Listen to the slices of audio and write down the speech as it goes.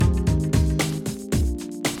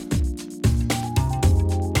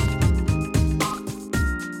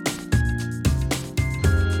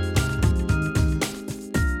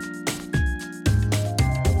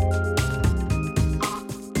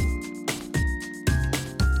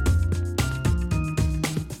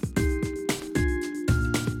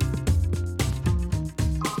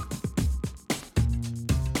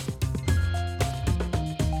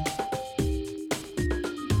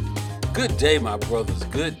Good day, my brothers.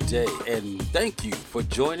 Good day. And thank you for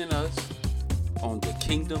joining us on the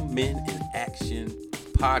Kingdom Men in Action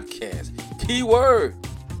podcast. Keyword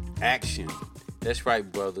action. That's right,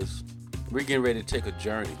 brothers. We're getting ready to take a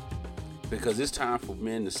journey because it's time for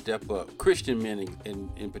men to step up, Christian men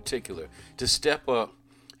in particular, to step up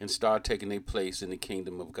and start taking their place in the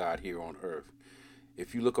kingdom of God here on earth.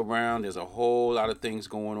 If you look around, there's a whole lot of things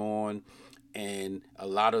going on. And a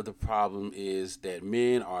lot of the problem is that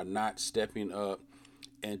men are not stepping up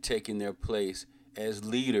and taking their place as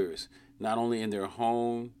leaders, not only in their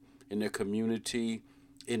home, in their community,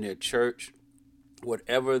 in their church,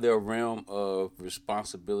 whatever their realm of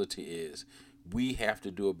responsibility is. We have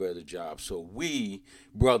to do a better job. So we,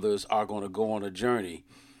 brothers, are going to go on a journey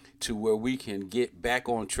to where we can get back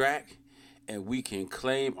on track and we can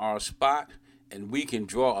claim our spot and we can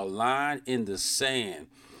draw a line in the sand.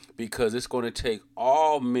 Because it's going to take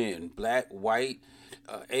all men, black, white,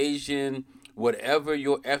 Asian, whatever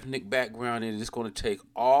your ethnic background is, it's going to take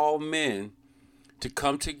all men to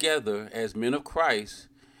come together as men of Christ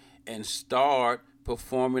and start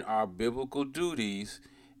performing our biblical duties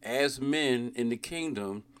as men in the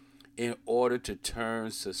kingdom in order to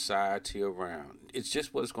turn society around. It's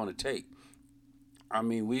just what it's going to take. I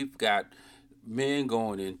mean, we've got men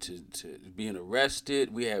going into being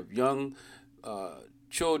arrested. We have young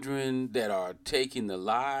children that are taking the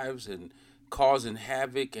lives and causing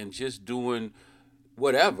havoc and just doing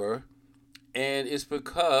whatever. And it's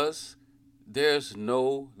because there's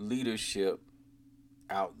no leadership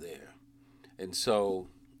out there. And so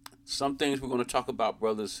some things we're going to talk about,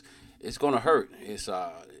 brothers, it's going to hurt.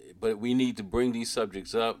 But we need to bring these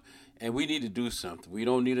subjects up and we need to do something. We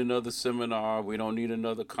don't need another seminar. We don't need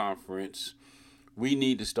another conference. We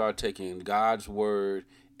need to start taking God's word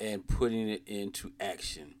and putting it into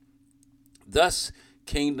action. Thus,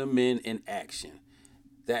 Kingdom Men in Action.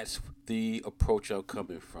 That's the approach I'm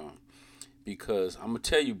coming from. Because I'm going to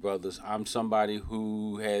tell you, brothers, I'm somebody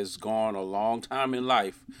who has gone a long time in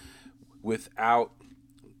life without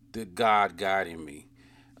the God guiding me.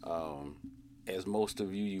 As most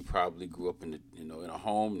of you probably grew up in a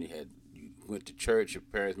home and you went to church. Your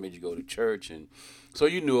parents made you go to church, and so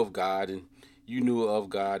you knew of God and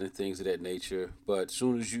things of that nature. But as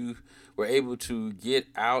soon as you were able to get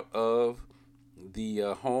out of the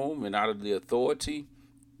home and out of the authority,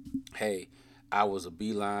 hey, I was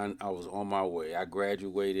on my way. I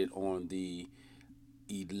graduated on the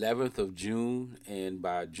 11th of June, and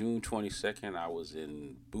by June 22nd, I was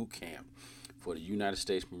in boot camp for the United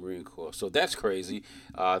States Marine Corps. So that's crazy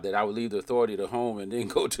that I would leave the authority of the home and then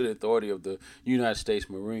go to the authority of the United States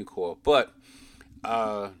Marine Corps. But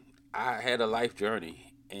I had a life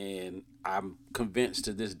journey, and I'm convinced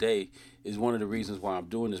to this day is one of the reasons why I'm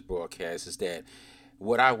doing this broadcast is that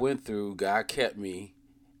what I went through, God kept me,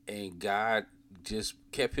 and God just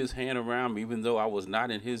kept his hand around me, even though I was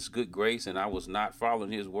not in his good grace and I was not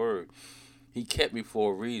following his word. He kept me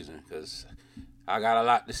for a reason because I got a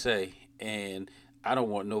lot to say, and I don't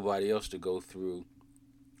want nobody else to go through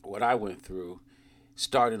what I went through,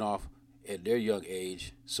 starting off at their young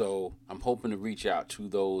age. So I'm hoping to reach out to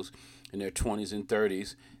those in their 20s and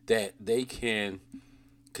 30s that they can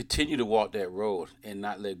continue to walk that road and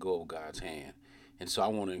not let go of God's hand. And so I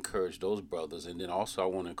want to encourage those brothers. And then also I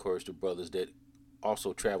want to encourage the brothers that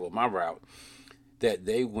also travel my route, that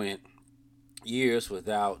they went years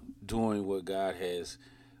without doing what God has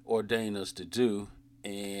ordained us to do.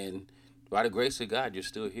 And by the grace of God, you're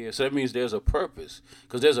still here. So that means there's a purpose,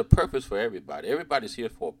 because there's a purpose for everybody. Everybody's here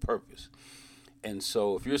for a purpose. And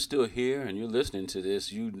so if you're still here and you're listening to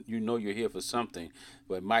this, you know you're here for something,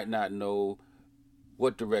 but might not know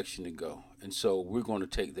what direction to go. And so we're going to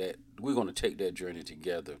take that journey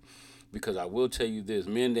together, because I will tell you this,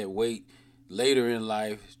 men that wait later in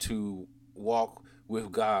life to walk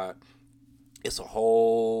with God, it's a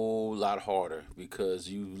whole lot harder because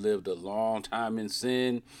you lived a long time in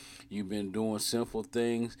sin. You've been doing sinful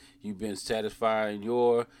things. You've been satisfying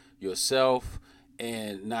yourself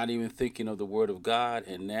and not even thinking of the word of God.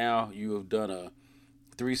 And now you have done a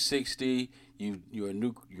 360. You're a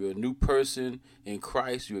new person in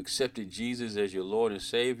Christ. You accepted Jesus as your Lord and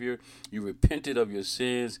Savior. You repented of your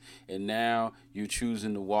sins, and now you're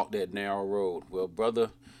choosing to walk that narrow road. Well,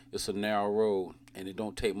 brother, it's a narrow road, and it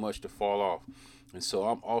don't take much to fall off. And so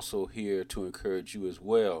I'm also here to encourage you as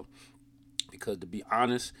well, because to be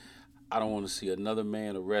honest, I don't want to see another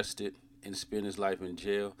man arrested and spend his life in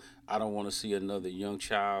jail. I don't want to see another young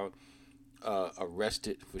child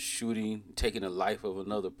arrested for shooting, taking the life of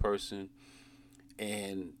another person.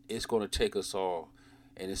 And it's going to take us all.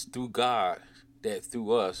 And it's through God, that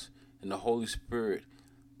through us and the Holy Spirit,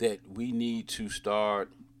 that we need to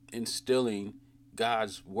start instilling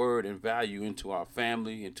God's word and value into our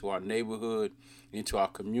family, into our neighborhood, into our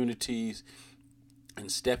communities,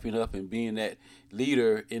 and stepping up and being that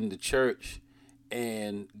leader in the church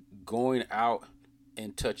and going out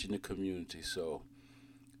and touching the community. So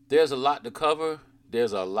there's a lot to cover.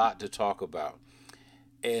 There's a lot to talk about.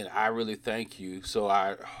 And I really thank you. So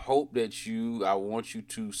I hope that I want you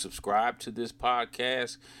to subscribe to this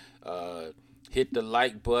podcast, hit the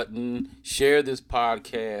like button, share this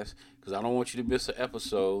podcast, because I don't want you to miss an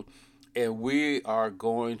episode. And we are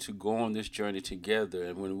going to go on this journey together.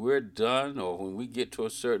 And when we're done, or when we get to a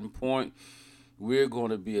certain point, we're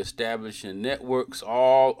going to be establishing networks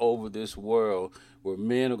all over this world where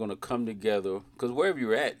men are going to come together. Because wherever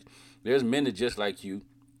you're at, there's men that just like you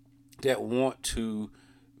that want to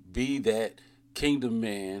be that kingdom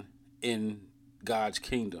man in God's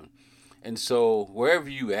kingdom. And so wherever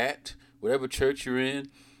you at, whatever church you're in,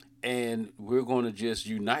 and we're going to just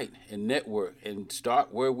unite and network and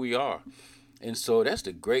start where we are. And so that's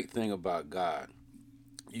the great thing about God.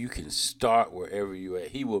 You can start wherever you're at.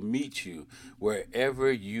 He will meet you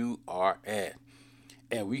wherever you are at.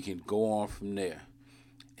 And we can go on from there.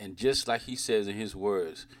 And just like he says in his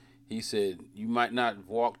words, he said, you might not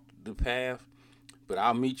walk the path, but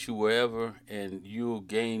I'll meet you wherever, and you'll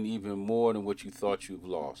gain even more than what you thought you've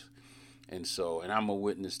lost. And I'm a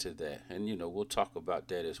witness to that. And, we'll talk about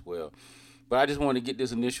that as well. But I just want to get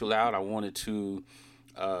this initial out. I wanted to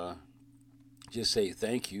just say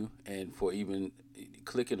thank you and for even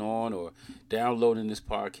clicking on or downloading this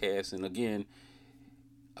podcast. And again,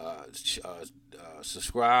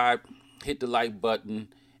 subscribe, hit the like button,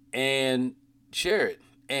 and share it.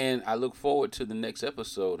 And I look forward to the next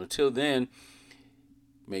episode. Until then,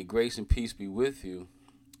 may grace and peace be with you.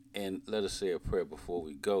 And let us say a prayer before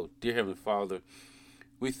we go. Dear Heavenly Father,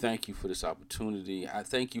 we thank you for this opportunity. I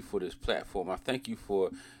thank you for this platform. I thank you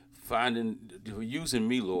for using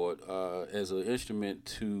me, Lord, as an instrument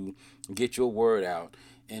to get your word out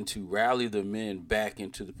and to rally the men back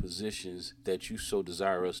into the positions that you so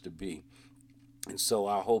desire us to be. And so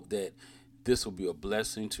I hope that this will be a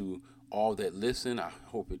blessing to all that listen. I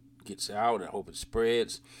hope it gets out. I hope it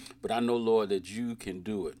spreads. But I know, Lord, that you can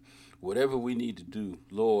do it. Whatever we need to do,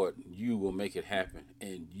 Lord, you will make it happen,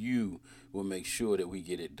 and you will make sure that we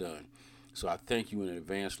get it done. So I thank you in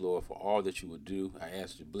advance, Lord, for all that you will do. I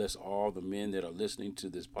ask you to bless all the men that are listening to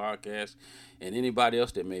this podcast and anybody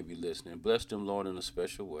else that may be listening. Bless them, Lord, in a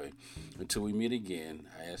special way. Until we meet again,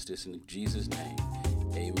 I ask this in Jesus' name.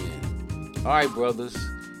 Amen. All right, brothers,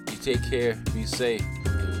 you take care, be safe,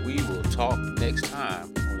 and we will talk next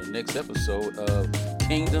time on the next episode of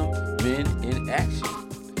Kingdom Men in Action.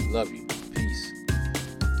 Love you.